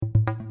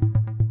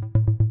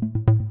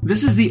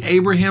This is the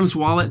Abraham's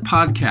Wallet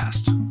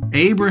podcast.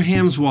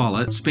 Abraham's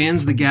Wallet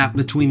spans the gap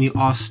between the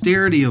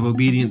austerity of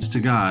obedience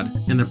to God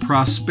and the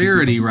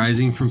prosperity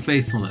rising from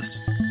faithfulness.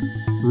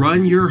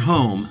 Run your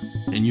home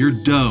and your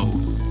dough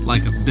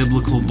like a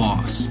biblical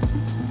boss.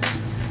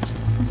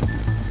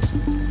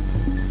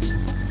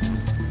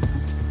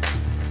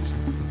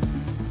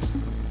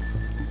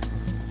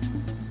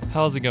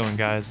 How's it going,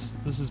 guys?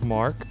 This is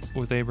Mark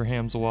with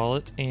Abraham's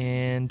Wallet,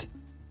 and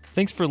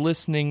thanks for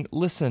listening.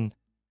 Listen,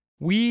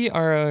 we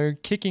are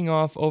kicking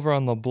off over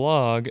on the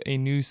blog a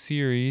new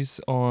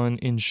series on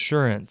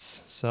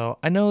insurance. So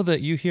I know that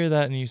you hear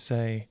that and you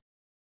say,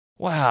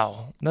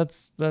 wow,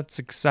 that's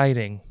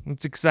exciting.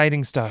 It's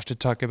exciting stuff to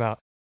talk about.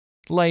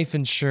 Life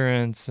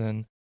insurance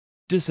and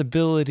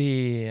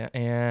disability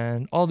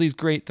and all these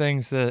great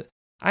things that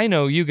I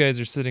know you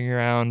guys are sitting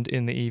around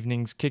in the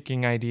evenings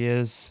kicking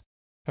ideas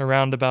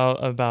around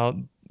about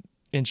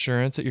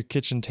insurance at your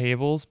kitchen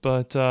tables.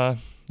 But so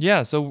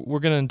we're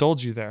going to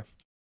indulge you there.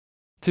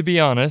 To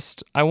be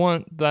honest, I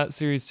want that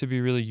series to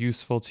be really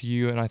useful to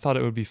you, and I thought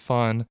it would be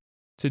fun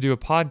to do a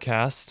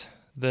podcast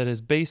that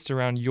is based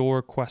around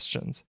your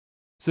questions.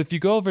 So if you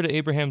go over to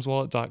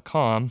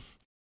abrahamswallet.com,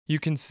 you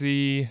can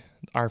see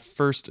our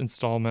first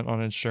installment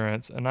on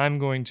insurance, and I'm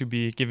going to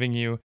be giving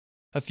you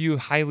a few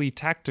highly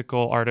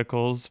tactical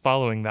articles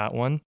following that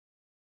one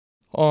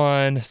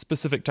on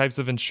specific types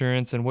of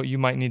insurance and what you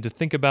might need to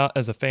think about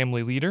as a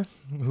family leader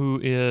who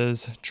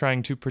is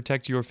trying to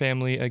protect your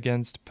family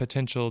against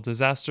potential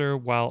disaster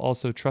while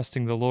also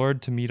trusting the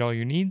Lord to meet all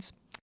your needs.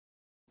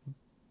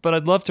 But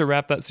I'd love to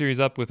wrap that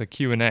series up with a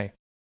Q&A.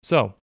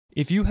 So,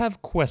 if you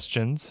have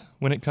questions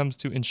when it comes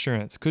to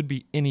insurance, could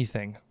be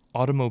anything: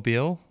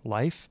 automobile,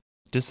 life,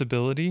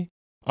 disability,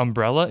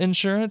 umbrella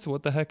insurance,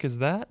 what the heck is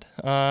that?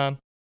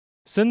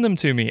 Send them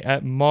to me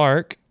at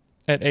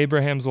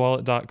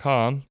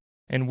mark@abrahamswallet.com.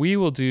 And we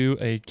will do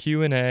a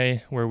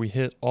Q&A where we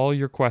hit all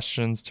your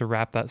questions to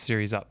wrap that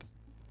series up.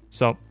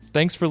 So,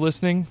 thanks for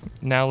listening.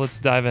 Now let's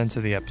dive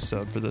into the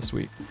episode for this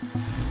week.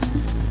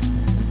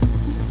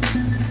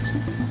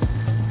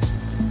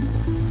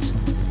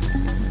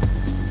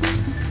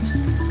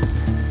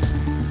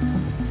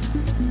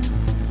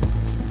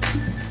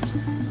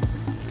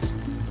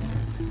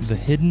 The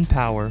hidden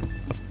power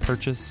of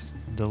purchase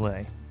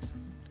delay.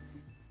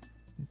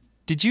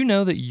 Did you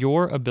know that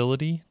your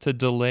ability to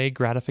delay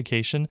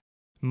gratification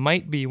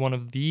might be one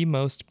of the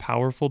most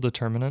powerful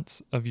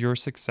determinants of your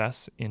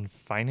success in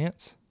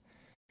finance?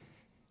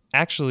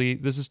 Actually,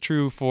 this is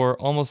true for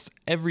almost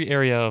every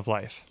area of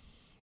life.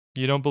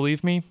 You don't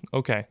believe me?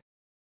 Okay.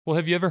 Well,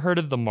 have you ever heard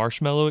of the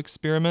marshmallow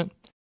experiment?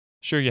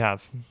 Sure you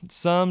have.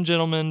 Some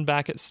gentleman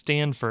back at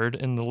Stanford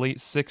in the late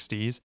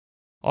 60s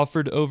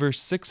offered over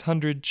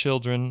 600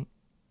 children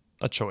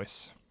a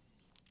choice.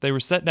 They were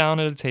set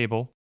down at a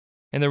table,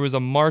 and there was a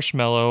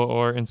marshmallow,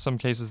 or in some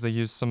cases they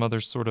used some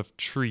other sort of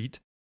treat,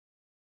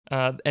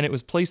 and it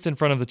was placed in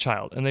front of the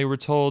child, and they were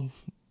told,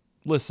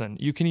 listen,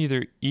 you can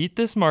either eat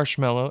this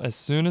marshmallow as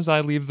soon as I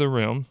leave the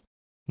room,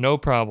 no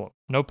problem,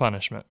 no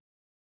punishment,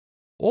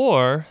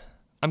 or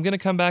I'm going to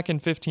come back in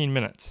 15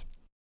 minutes,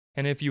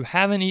 and if you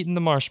haven't eaten the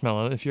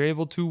marshmallow, if you're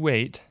able to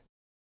wait,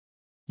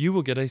 you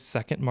will get a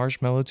second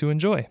marshmallow to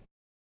enjoy.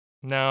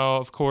 Now,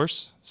 of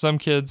course, some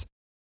kids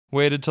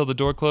waited till the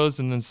door closed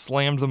and then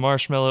slammed the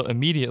marshmallow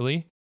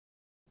immediately,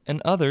 and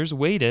others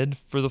waited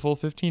for the full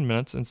 15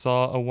 minutes and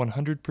saw a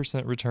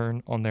 100%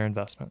 return on their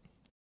investment.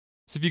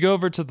 So if you go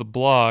over to the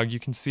blog, you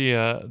can see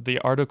the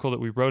article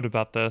that we wrote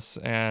about this,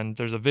 and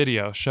there's a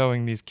video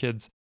showing these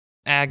kids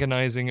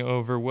agonizing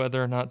over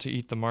whether or not to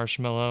eat the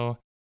marshmallow.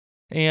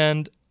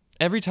 And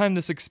every time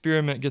this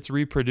experiment gets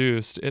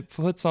reproduced, it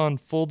puts on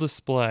full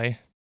display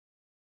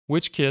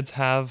which kids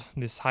have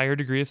this higher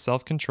degree of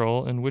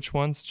self-control and which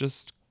ones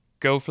just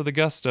go for the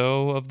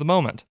gusto of the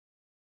moment.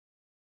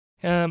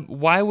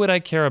 Why would I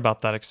care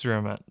about that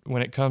experiment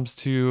when it comes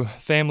to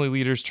family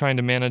leaders trying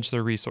to manage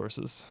their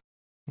resources?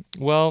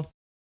 Well,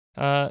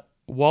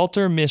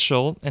 Walter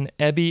Mischel and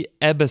Ebby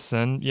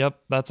Ebbison,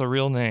 yep, that's a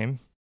real name,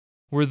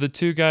 were the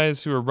two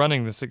guys who were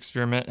running this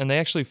experiment, and they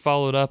actually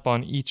followed up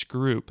on each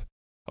group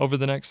over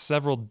the next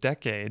several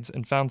decades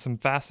and found some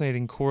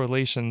fascinating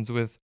correlations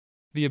with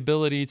the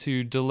ability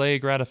to delay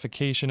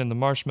gratification in the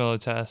marshmallow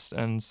test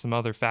and some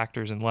other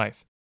factors in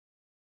life.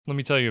 Let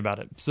me tell you about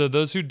it. So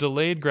those who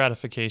delayed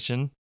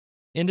gratification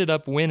ended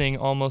up winning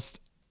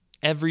almost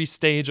every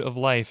stage of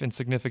life in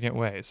significant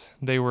ways.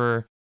 They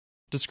were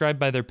described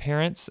by their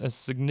parents as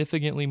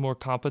significantly more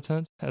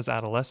competent as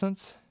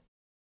adolescents.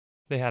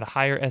 They had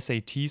higher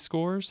SAT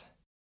scores.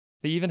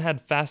 They even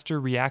had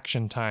faster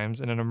reaction times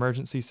in an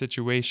emergency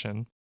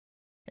situation.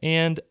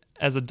 And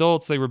as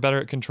adults, they were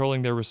better at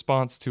controlling their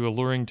response to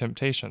alluring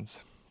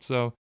temptations.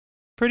 So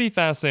pretty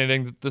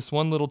fascinating that this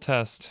one little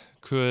test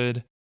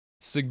could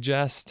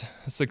suggest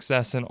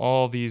success in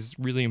all these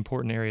really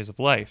important areas of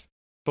life.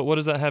 But what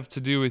does that have to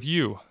do with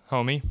you,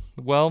 homie?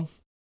 Well,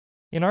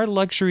 in our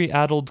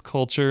luxury-addled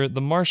culture,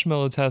 the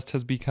marshmallow test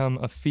has become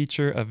a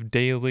feature of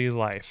daily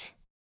life.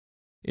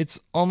 It's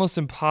almost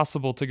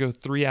impossible to go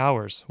 3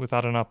 hours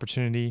without an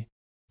opportunity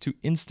to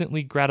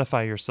instantly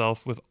gratify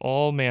yourself with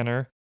all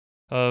manner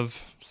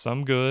of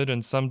some good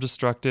and some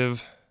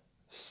destructive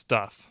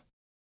stuff,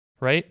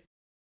 right?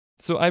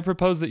 So I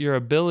propose that your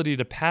ability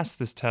to pass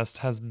this test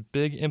has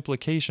big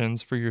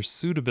implications for your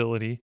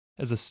suitability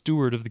as a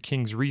steward of the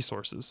king's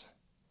resources.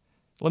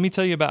 Let me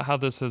tell you about how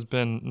this has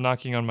been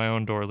knocking on my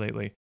own door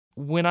lately.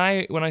 When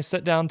I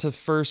sat down to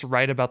first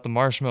write about the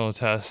marshmallow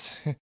test,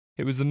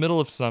 it was the middle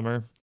of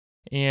summer,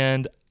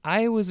 and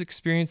I was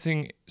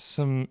experiencing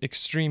some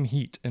extreme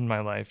heat in my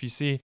life. You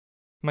see,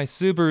 my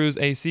Subaru's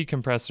AC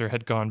compressor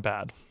had gone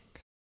bad.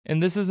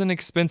 And this is an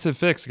expensive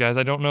fix, guys.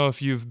 I don't know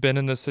if you've been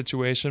in this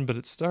situation, but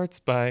it starts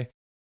by,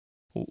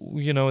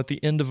 at the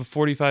end of a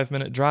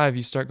 45-minute drive,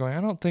 you start going,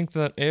 I don't think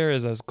that air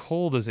is as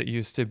cold as it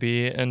used to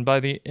be. And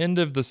by the end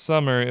of the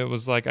summer, it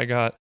was like I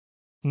got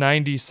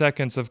 90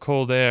 seconds of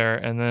cold air,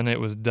 and then it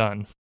was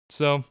done.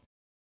 So,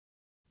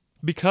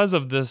 because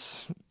of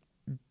this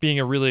being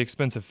a really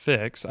expensive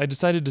fix, I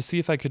decided to see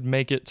if I could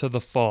make it to the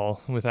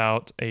fall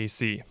without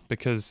AC,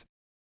 because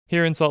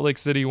here in Salt Lake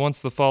City, once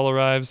the fall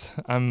arrives,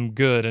 I'm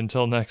good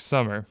until next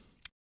summer.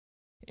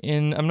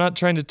 And I'm not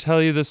trying to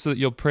tell you this so that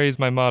you'll praise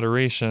my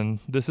moderation.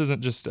 This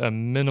isn't just a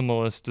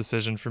minimalist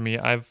decision for me.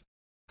 I've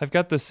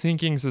got the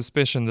sinking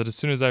suspicion that as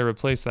soon as I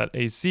replace that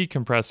AC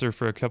compressor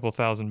for a couple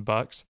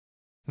 $1,000,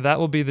 that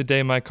will be the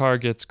day my car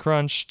gets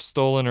crunched,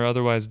 stolen, or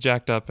otherwise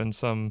jacked up in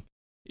some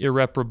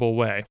irreparable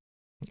way.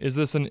 Is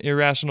this an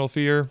irrational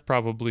fear?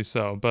 Probably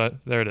so,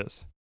 but there it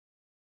is.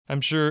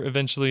 I'm sure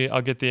eventually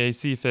I'll get the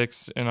AC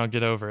fixed and I'll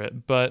get over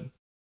it, but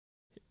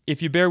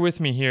if you bear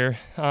with me here,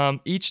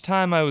 each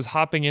time I was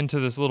hopping into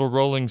this little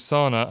rolling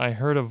sauna, I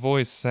heard a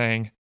voice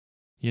saying,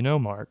 "You know,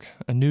 Mark,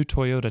 a new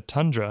Toyota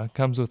Tundra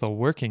comes with a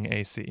working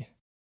AC."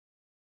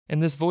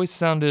 And this voice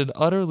sounded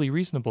utterly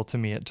reasonable to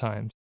me at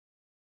times.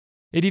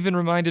 It even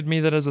reminded me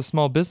that as a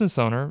small business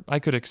owner, I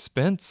could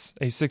expense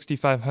a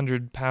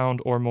 6,500-pound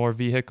or more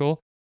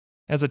vehicle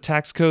as a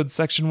tax code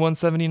Section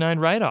 179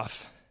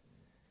 write-off.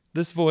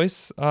 This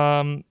voice,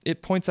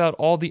 it points out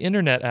all the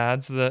internet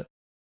ads that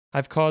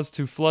I've caused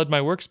to flood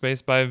my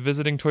workspace by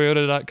visiting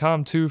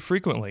Toyota.com too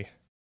frequently,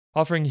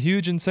 offering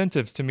huge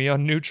incentives to me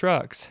on new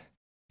trucks.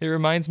 It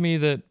reminds me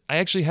that I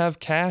actually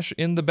have cash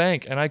in the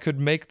bank and I could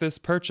make this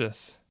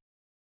purchase.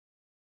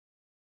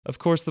 Of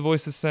course, the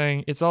voice is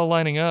saying, it's all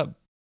lining up.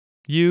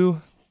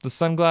 You, the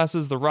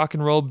sunglasses, the rock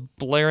and roll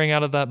blaring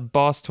out of that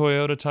Boss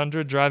Toyota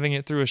Tundra, driving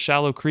it through a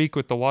shallow creek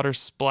with the water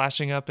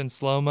splashing up in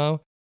slow-mo.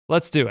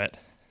 Let's do it.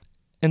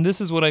 And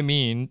this is what I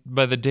mean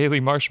by the daily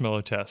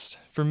marshmallow test.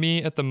 For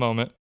me, at the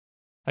moment,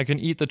 I can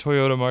eat the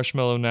Toyota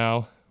marshmallow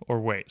now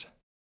or wait.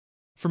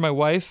 For my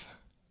wife,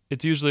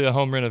 it's usually a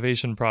home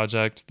renovation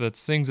project that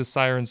sings a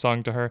siren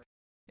song to her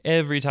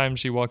every time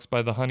she walks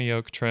by the honey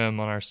oak trim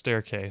on our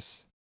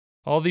staircase.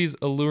 All these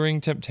alluring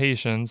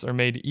temptations are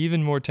made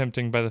even more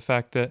tempting by the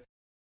fact that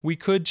we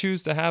could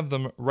choose to have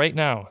them right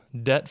now,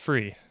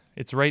 debt-free.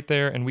 It's right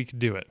there and we could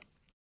do it.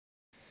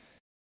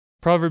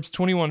 Proverbs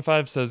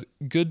 21:5 says,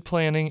 "Good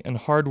planning and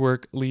hard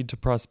work lead to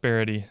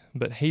prosperity,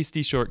 but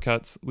hasty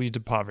shortcuts lead to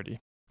poverty."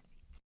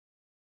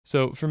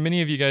 So for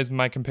many of you guys,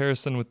 my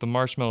comparison with the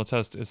marshmallow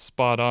test is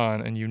spot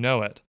on, and you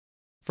know it.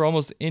 For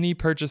almost any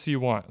purchase you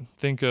want,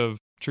 think of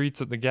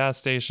treats at the gas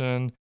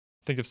station,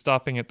 think of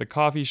stopping at the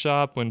coffee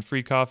shop when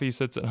free coffee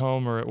sits at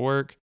home or at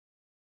work,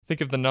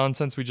 think of the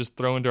nonsense we just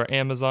throw into our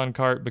Amazon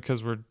cart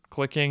because we're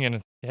clicking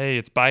and, hey,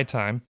 it's buy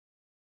time.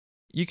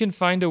 You can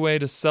find a way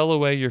to sell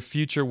away your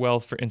future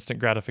wealth for instant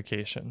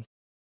gratification.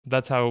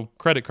 That's how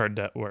credit card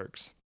debt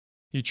works.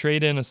 You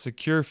trade in a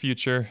secure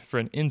future for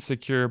an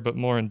insecure but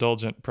more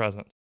indulgent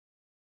present.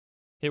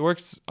 It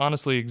works,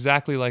 honestly,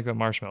 exactly like the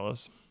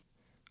marshmallows.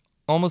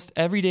 Almost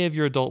every day of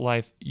your adult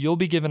life, you'll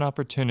be given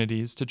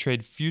opportunities to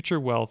trade future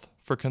wealth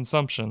for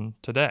consumption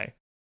today.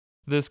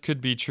 This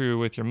could be true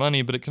with your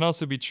money, but it can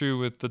also be true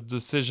with the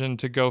decision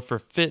to go for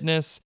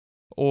fitness,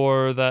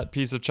 or that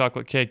piece of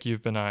chocolate cake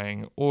you've been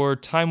eyeing, or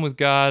time with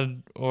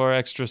God, or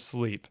extra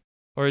sleep,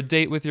 or a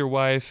date with your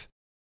wife,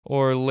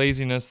 or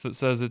laziness that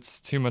says it's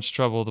too much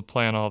trouble to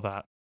plan all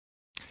that.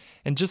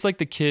 And just like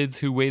the kids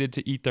who waited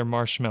to eat their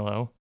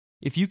marshmallow,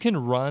 if you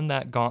can run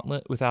that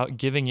gauntlet without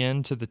giving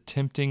in to the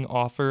tempting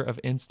offer of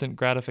instant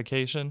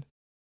gratification,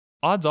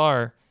 odds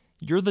are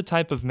you're the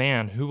type of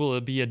man who will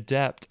be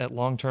adept at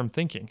long-term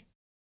thinking.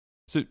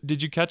 So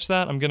did you catch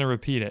that? I'm going to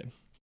repeat it.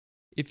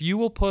 If you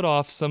will put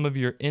off some of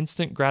your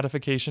instant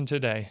gratification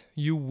today,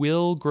 you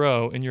will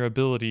grow in your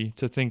ability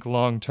to think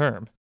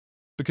long-term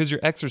because you're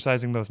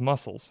exercising those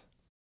muscles.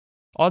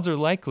 Odds are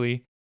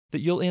likely that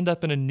you'll end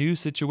up in a new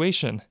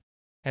situation,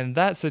 and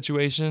that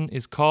situation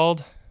is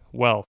called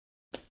wealth.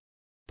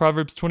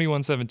 Proverbs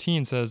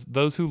 21:17 says,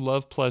 "Those who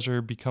love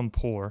pleasure become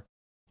poor.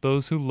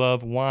 Those who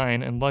love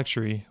wine and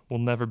luxury will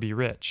never be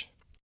rich."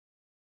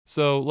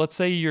 So let's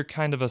say you're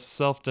kind of a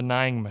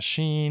self-denying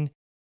machine.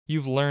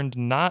 You've learned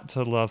not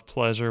to love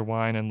pleasure,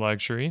 wine, and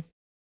luxury.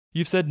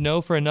 You've said no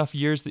for enough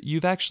years that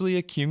you've actually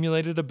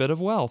accumulated a bit of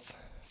wealth.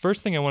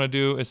 First thing I want to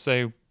do is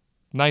say,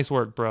 nice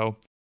work, bro.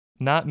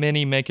 Not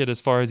many make it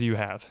as far as you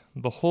have.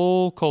 The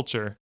whole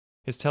culture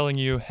is telling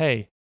you,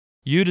 hey,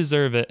 You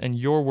deserve it and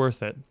you're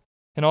worth it.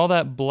 And all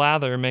that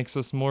blather makes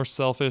us more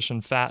selfish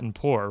and fat and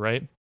poor,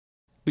 right?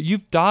 But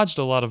you've dodged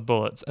a lot of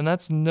bullets, and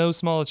that's no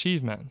small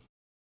achievement.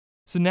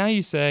 So now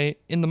you say,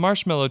 in the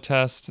marshmallow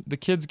test, the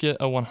kids get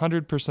a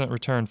 100%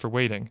 return for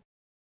waiting.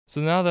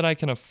 So now that I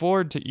can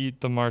afford to eat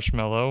the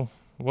marshmallow,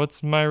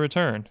 what's my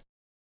return?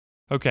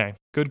 Okay,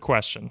 good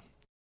question.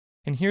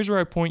 And here's where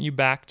I point you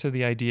back to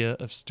the idea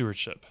of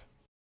stewardship.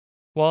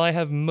 While I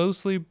have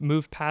mostly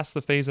moved past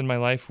the phase in my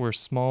life where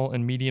small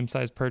and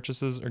medium-sized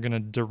purchases are going to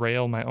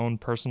derail my own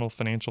personal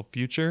financial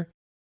future,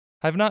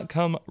 I've not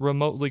come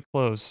remotely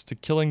close to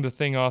killing the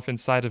thing off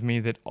inside of me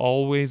that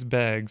always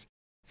begs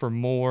for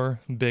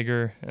more,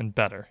 bigger, and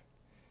better.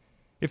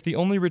 If the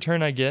only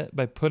return I get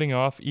by putting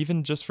off,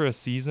 even just for a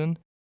season,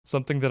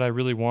 something that I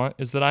really want,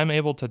 is that I'm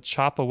able to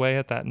chop away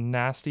at that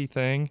nasty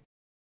thing,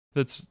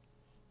 that's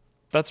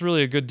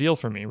really a good deal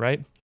for me,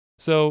 right?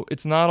 So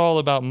it's not all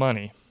about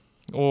money.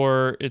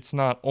 Or it's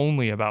not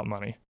only about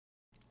money.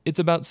 It's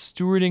about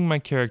stewarding my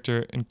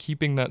character and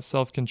keeping that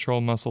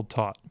self-control muscle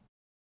taut.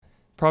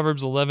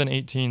 Proverbs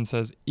 11:18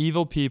 says,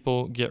 "Evil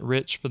people get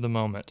rich for the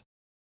moment,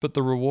 but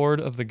the reward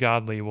of the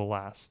godly will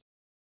last."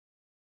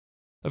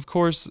 Of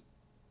course,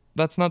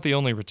 that's not the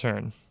only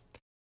return.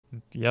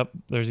 Yep,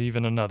 there's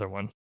even another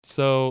one.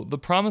 So the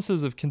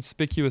promises of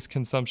conspicuous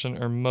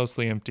consumption are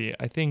mostly empty.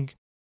 I think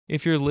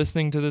if you're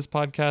listening to this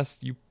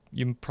podcast,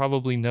 you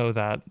probably know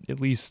that, at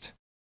least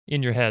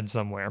in your head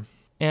somewhere.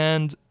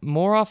 And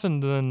more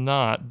often than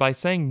not, by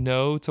saying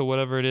no to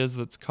whatever it is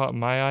that's caught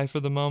my eye for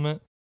the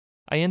moment,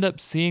 I end up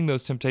seeing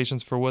those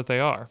temptations for what they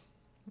are.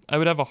 I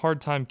would have a hard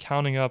time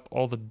counting up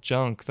all the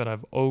junk that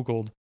I've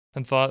ogled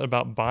and thought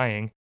about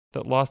buying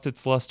that lost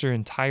its luster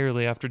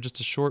entirely after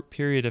just a short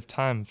period of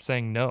time of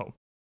saying no.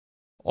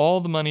 All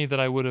the money that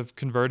I would have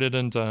converted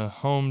into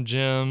home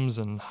gyms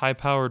and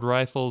high-powered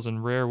rifles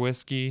and rare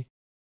whiskey,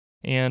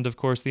 and of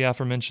course the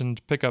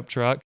aforementioned pickup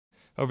truck,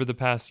 over the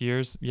past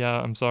years. Yeah,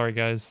 I'm sorry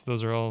guys,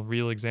 those are all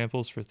real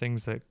examples for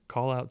things that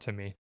call out to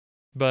me.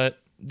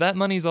 But that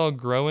money's all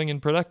growing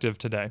and productive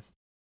today.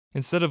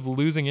 Instead of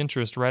losing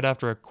interest right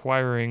after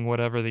acquiring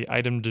whatever the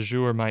item du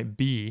jour might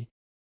be,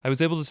 I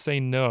was able to say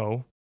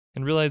no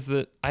and realize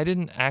that I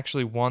didn't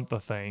actually want the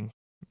thing,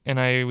 and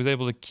I was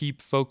able to keep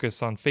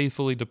focus on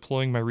faithfully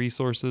deploying my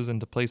resources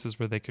into places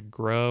where they could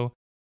grow,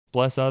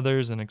 bless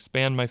others, and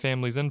expand my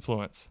family's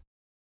influence.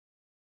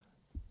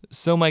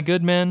 So my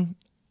good men,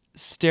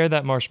 stare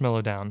that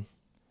marshmallow down.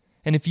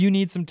 And if you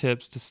need some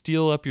tips to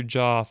steel up your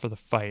jaw for the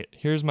fight,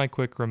 here's my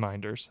quick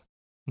reminders.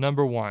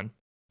 Number 1,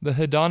 the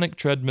hedonic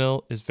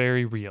treadmill is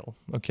very real,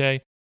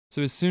 okay?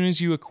 So as soon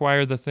as you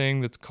acquire the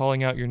thing that's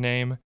calling out your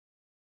name,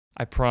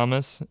 I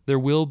promise there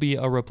will be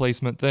a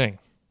replacement thing.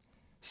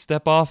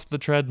 Step off the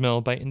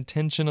treadmill by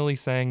intentionally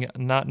saying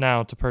not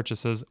now to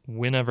purchases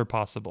whenever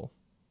possible.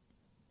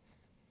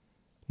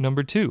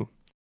 Number 2,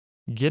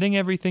 getting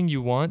everything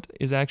you want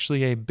is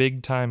actually a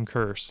big-time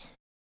curse.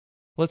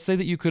 Let's say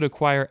that you could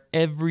acquire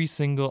every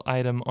single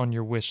item on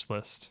your wish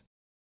list.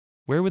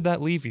 Where would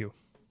that leave you?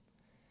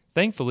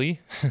 Thankfully,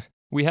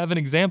 we have an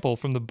example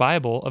from the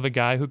Bible of a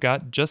guy who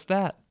got just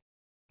that.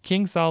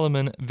 King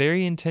Solomon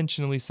very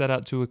intentionally set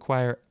out to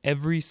acquire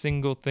every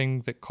single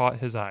thing that caught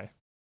his eye.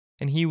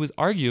 And he was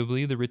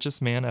arguably the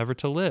richest man ever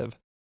to live.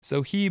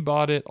 So he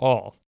bought it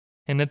all.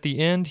 And at the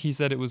end, he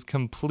said it was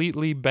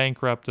completely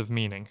bankrupt of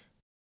meaning.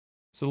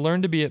 So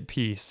learn to be at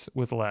peace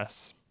with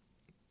less.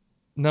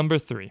 Number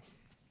 3.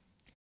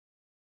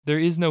 There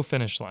is no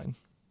finish line.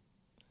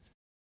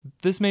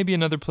 This may be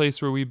another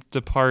place where we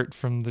depart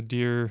from the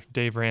dear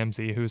Dave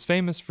Ramsey, who is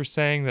famous for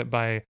saying that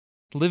by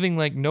living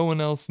like no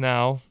one else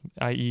now,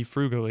 i.e.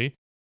 frugally,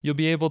 you'll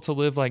be able to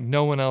live like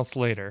no one else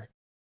later.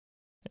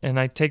 And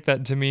I take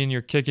that to mean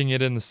you're kicking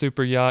it in the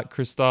super yacht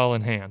Cristal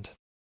in hand.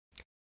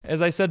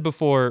 As I said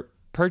before,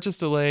 purchase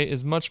delay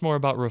is much more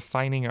about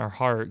refining our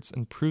hearts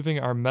and proving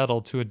our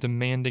mettle to a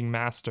demanding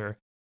master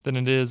than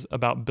it is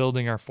about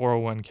building our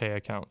 401k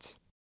accounts.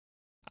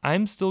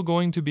 I'm still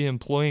going to be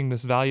employing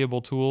this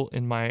valuable tool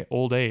in my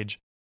old age,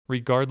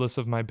 regardless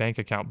of my bank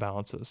account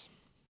balances.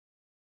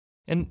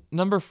 And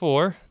number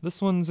 4,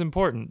 this one's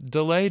important.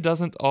 Delay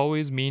doesn't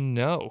always mean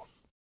no.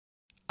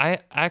 I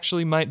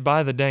actually might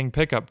buy the dang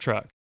pickup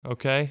truck,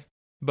 okay?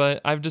 But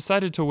I've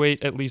decided to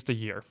wait at least a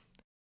year.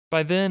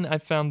 By then,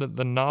 I've found that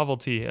the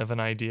novelty of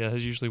an idea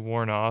has usually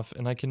worn off,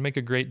 and I can make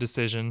a great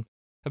decision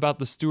about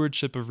the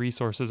stewardship of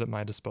resources at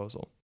my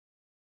disposal.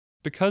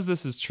 Because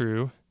this is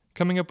true,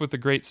 coming up with a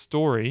great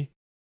story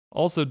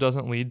also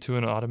doesn't lead to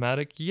an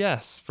automatic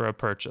yes for a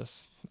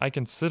purchase. I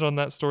can sit on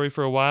that story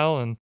for a while,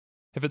 and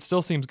if it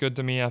still seems good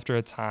to me after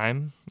a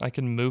time, I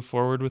can move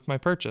forward with my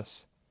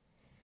purchase.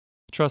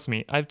 Trust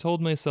me, I've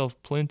told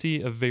myself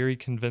plenty of very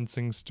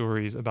convincing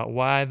stories about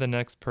why the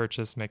next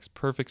purchase makes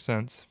perfect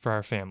sense for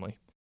our family.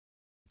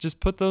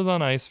 Just put those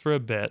on ice for a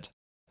bit,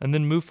 and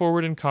then move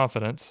forward in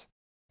confidence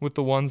with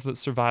the ones that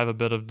survive a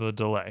bit of the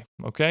delay,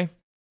 okay?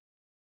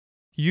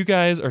 You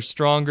guys are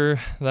stronger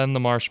than the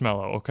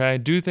marshmallow, okay?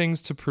 Do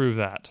things to prove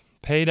that.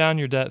 Pay down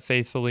your debt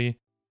faithfully,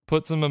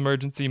 Put some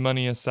emergency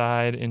money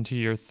aside into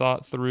your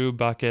thought-through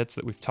buckets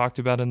that we've talked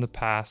about in the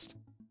past.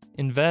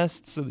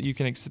 Invest so that you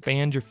can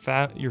expand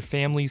your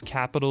family's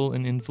capital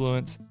and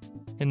influence.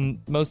 And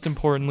most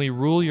importantly,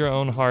 rule your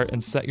own heart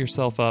and set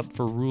yourself up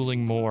for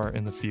ruling more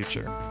in the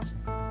future.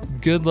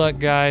 Good luck,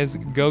 guys.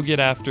 Go get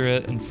after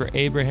it. And for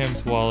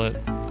Abraham's Wallet,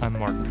 I'm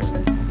Mark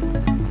Perry.